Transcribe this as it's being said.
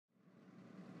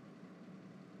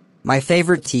My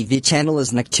favorite TV channel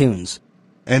is Nicktoons.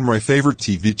 And my favorite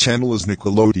TV channel is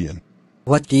Nickelodeon.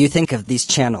 What do you think of these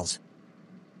channels?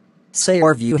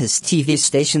 Saorview has TV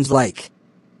stations like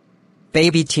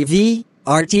Baby TV,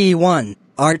 RTE 1,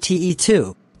 RTE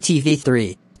 2, TV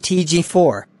 3,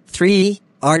 TG4, 3,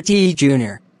 RTE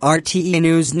Junior, RTE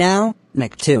News Now,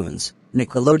 Nicktoons,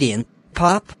 Nickelodeon,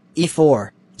 Pop,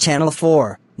 E4, Channel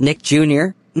 4, Nick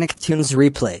Jr., Nicktoons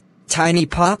Replay, Tiny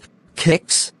Pop,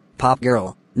 Kicks, Pop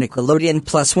Girl, Nickelodeon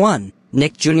Plus 1,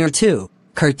 Nick Jr. 2,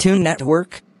 Cartoon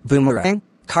Network, Boomerang,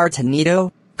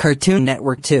 Cartoonito, Cartoon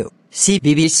Network 2,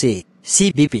 CBBC,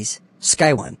 CBeebies,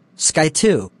 Sky 1, Sky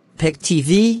 2, Pick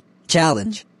TV,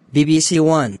 Challenge, BBC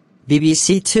 1,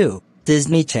 BBC 2,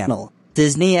 Disney Channel,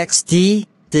 Disney XD,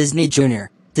 Disney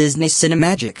Junior, Disney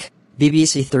Cinemagic,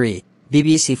 BBC 3,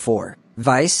 BBC 4,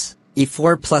 Vice,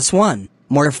 E4 Plus 1,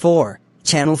 More 4,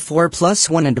 Channel 4 Plus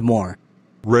 1 and more.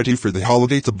 Ready for the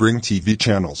holiday to bring TV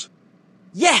channels.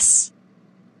 Yes!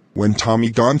 When Tommy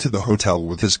gone to the hotel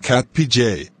with his cat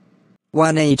PJ.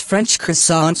 Wanna eat French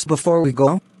croissants before we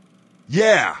go?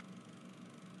 Yeah!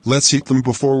 Let's eat them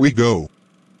before we go.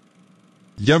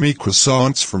 Yummy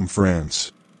croissants from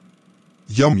France.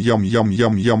 Yum yum yum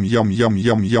yum yum yum yum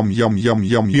yum yum yum yum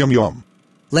yum yum yum.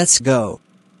 Let's go.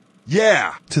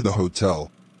 Yeah! To the hotel.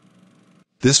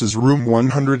 This is room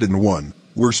 101.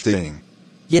 We're staying.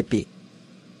 Yippee.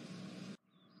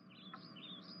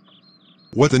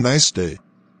 What a nice day.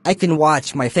 I can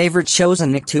watch my favorite shows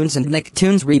on Nicktoons and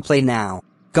Nicktoons Replay now.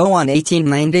 Go on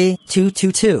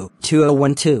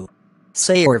 1890-222-2012.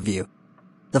 Saorview.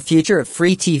 The future of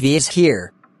free TV is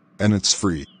here. And it's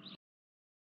free.